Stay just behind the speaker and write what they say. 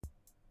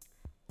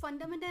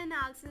Fundamental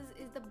analysis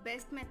is the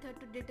best method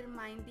to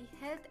determine the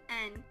health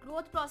and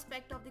growth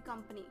prospect of the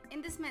company.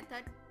 In this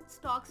method,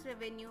 stocks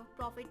revenue,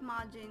 profit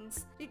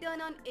margins,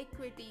 return on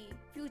equity,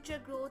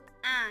 future growth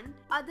and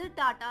other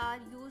data are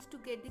used to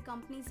get the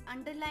company's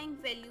underlying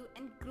value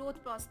and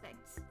growth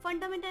prospects.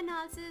 Fundamental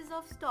analysis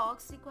of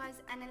stocks requires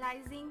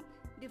analyzing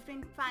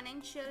different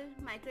financial,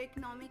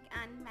 microeconomic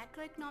and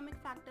macroeconomic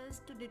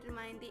factors to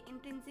determine the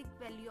intrinsic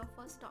value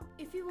of a stock.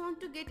 If you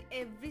want to get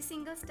every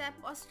single step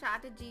or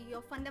strategy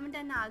of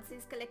fundamental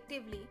analysis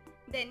collectively,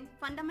 then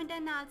fundamental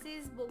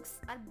analysis books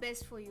are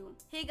best for you.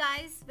 Hey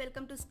guys,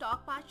 welcome to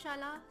Stock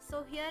Pathshala.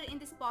 So here in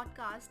this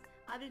podcast,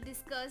 I will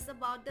discuss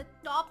about the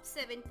top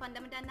 7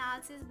 fundamental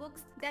analysis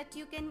books that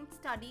you can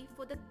study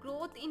for the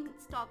growth in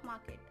stock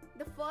market.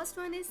 The first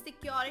one is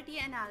Security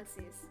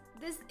Analysis.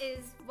 This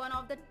is one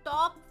of the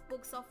top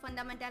books of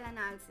fundamental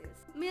analysis.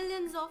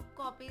 Millions of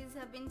copies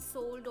have been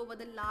sold over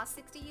the last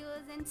 60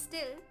 years and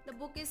still the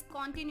book is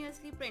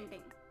continuously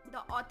printing. The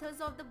authors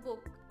of the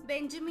book,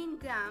 Benjamin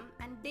Graham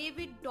and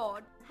David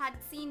Dodd, had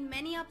seen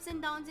many ups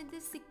and downs in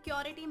the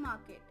security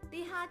market.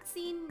 They had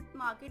seen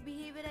market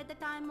behavior at the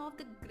time of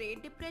the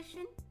Great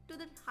Depression to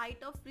the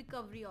height of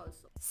recovery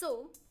also.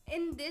 So,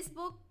 in this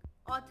book,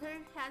 author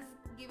has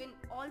given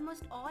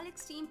almost all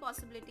extreme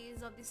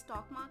possibilities of the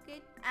stock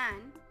market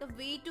and the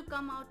way to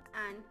come out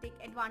and take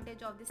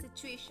advantage of the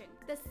situation.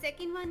 The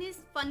second one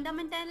is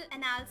Fundamental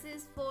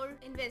Analysis for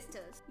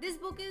Investors. This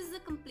book is a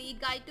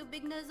complete guide to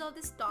beginners of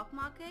the stock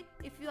market.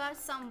 If you are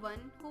someone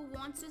who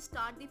wants to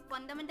start the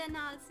fundamental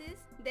analysis,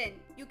 then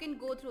you can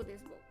go through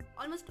this book.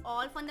 Almost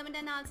all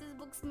fundamental analysis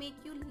books make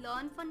you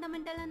learn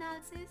fundamental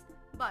analysis,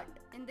 but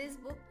in this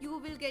book you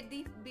will get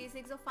the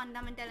basics of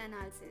fundamental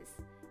analysis,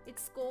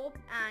 its scope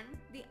and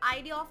the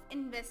idea of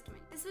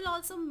investment. This will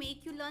also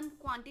make you learn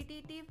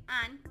quantitative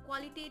and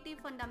qualitative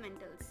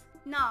fundamentals.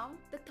 Now,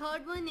 the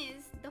third one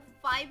is the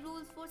 5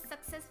 rules for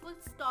successful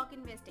stock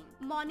investing.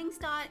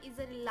 Morningstar is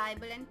a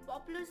reliable and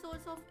popular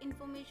source of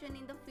information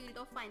in the field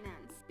of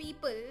finance.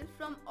 People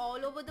from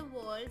all over the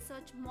world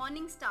search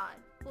Morningstar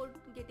for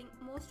getting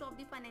most of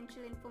the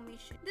financial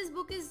information. This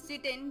book is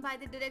written by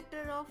the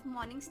director of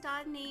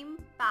Morningstar named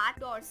Pat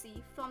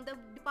Dorsey from the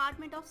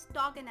Department of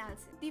Stock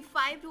Analysis. The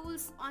 5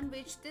 rules on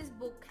which this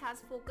book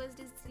has focused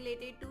is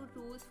related to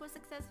rules for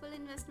successful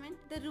investment.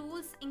 The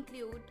rules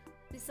include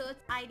research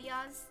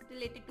ideas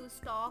related to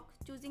stock,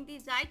 choosing the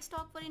right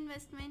stock for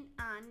investment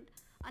and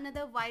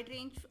another wide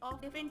range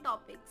of different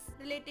topics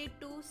related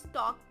to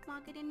stock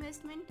market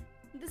investment.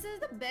 This is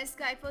the best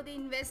guide for the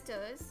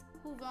investors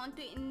who want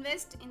to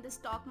invest in the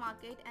stock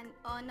market and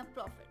earn a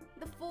profit.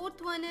 The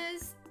fourth one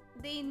is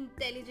The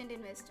Intelligent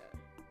Investor,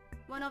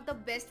 one of the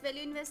best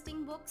value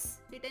investing books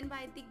written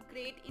by the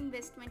great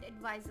investment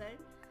advisor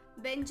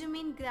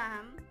Benjamin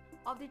Graham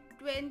of the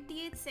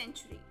 20th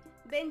century.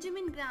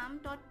 Benjamin Graham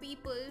taught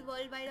people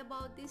worldwide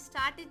about the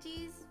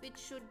strategies which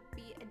should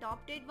be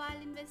adopted while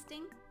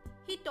investing.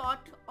 He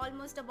taught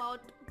almost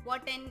about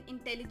what an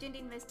intelligent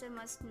investor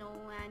must know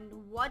and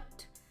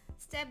what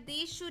step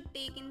they should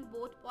take in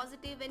both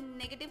positive and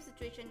negative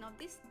situation of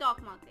the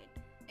stock market.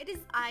 It is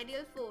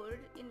ideal for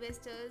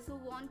investors who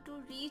want to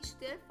reach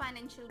their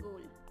financial goal.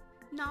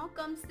 Now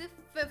comes the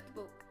fifth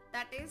book,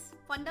 that is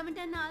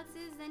Fundamental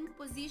Analysis and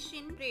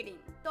Position Trading.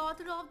 The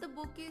author of the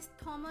book is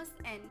Thomas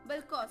N.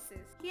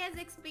 Balcosis. He has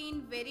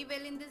explained very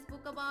well in this book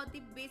about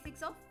the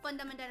basics of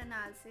fundamental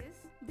analysis.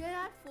 There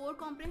are 4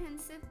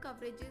 comprehensive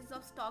coverages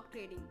of stock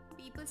trading.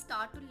 People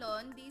start to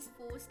learn these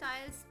 4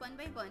 styles one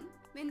by one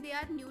when they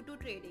are new to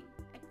trading.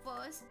 At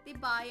first, they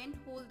buy and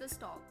hold the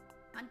stock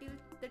until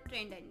the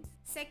trend ends.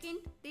 Second,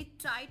 they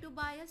try to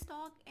buy a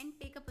stock and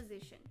take a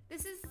position.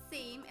 This is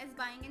same as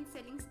buying and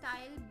selling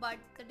style, but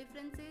the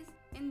difference is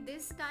in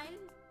this style,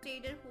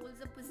 trader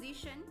holds a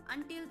position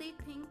until they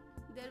think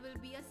there will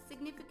be a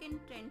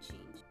significant trend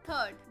change.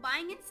 Third,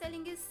 buying and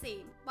selling is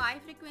same. Buy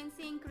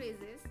frequency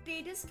increases.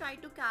 Traders try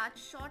to catch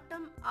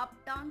short-term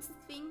up-down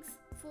swings.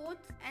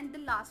 Fourth and the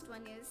last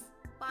one is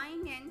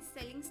buying and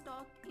selling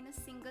stock in a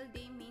single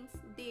day means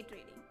day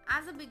trading.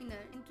 As a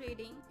beginner in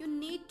trading, you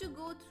need to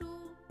go through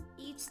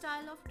each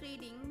style of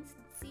trading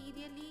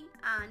serially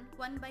and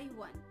one by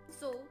one.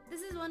 So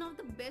this is one of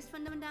the best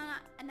fundamental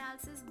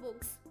analysis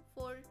books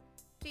for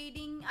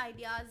trading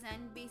ideas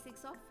and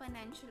basics of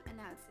financial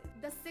analysis.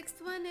 The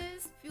sixth one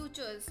is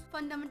Futures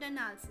Fundamental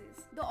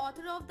Analysis. The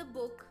author of the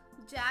book,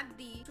 Jack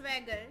D.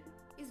 Schwager,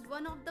 is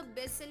one of the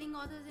best-selling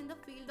authors in the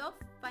field of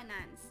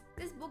finance.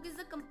 This book is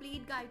a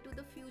complete guide to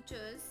the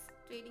futures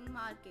trading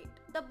market.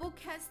 The book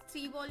has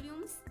 3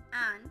 volumes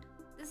and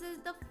this is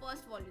the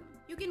first volume.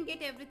 You can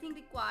get everything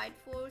required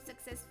for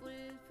successful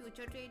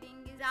future trading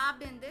is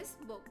wrapped in this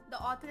book. The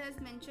author has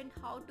mentioned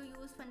how to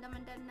use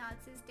fundamental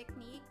analysis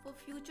technique for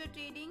future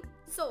trading.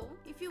 So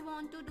if you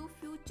want to do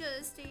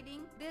futures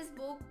trading, this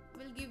book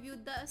will give you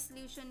the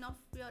solution of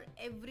your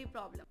every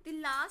problem. The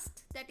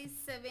last, that is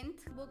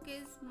 7th book,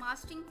 is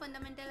Mastering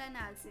Fundamental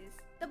Analysis.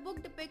 The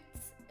book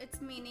depicts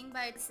its meaning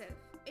by itself.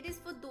 It is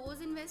for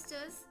those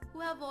investors who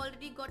have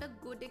already got a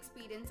good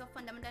experience of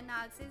fundamental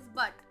analysis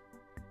but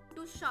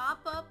to sharp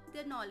up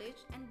their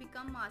knowledge and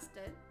become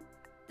master,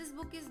 this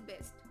book is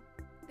best.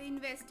 The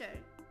investor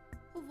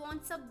who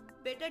wants a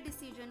better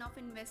decision of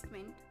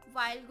investment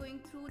while going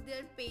through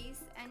their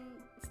pace and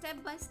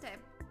step by step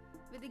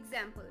with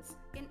examples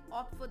can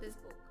opt for this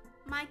book.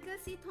 Michael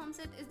C.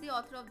 Thompson is the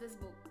author of this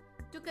book.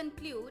 To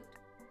conclude,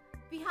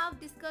 we have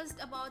discussed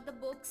about the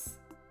books.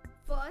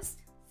 First,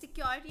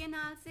 security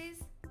analysis.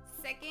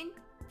 Second,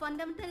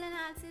 fundamental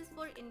analysis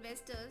for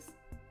investors.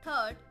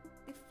 Third,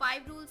 the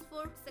 5 rules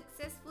for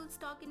successful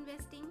stock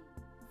investing.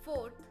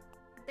 Fourth,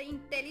 the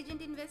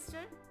intelligent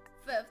investor.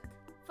 Fifth,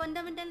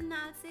 fundamental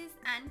analysis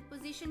and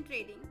position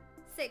trading.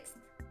 Sixth,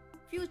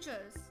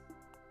 futures.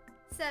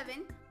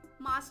 Seventh,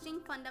 mastering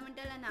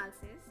fundamental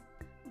analysis.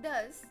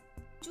 Thus,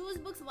 choose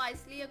books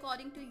wisely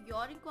according to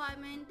your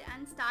requirement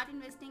and start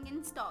investing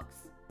in stocks.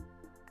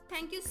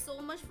 Thank you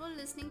so much for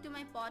listening to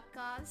my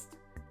podcast.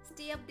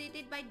 Stay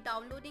updated by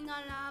downloading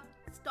our app,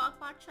 Stock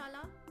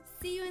Pathshala.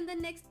 See you in the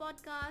next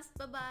podcast.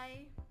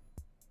 Bye-bye.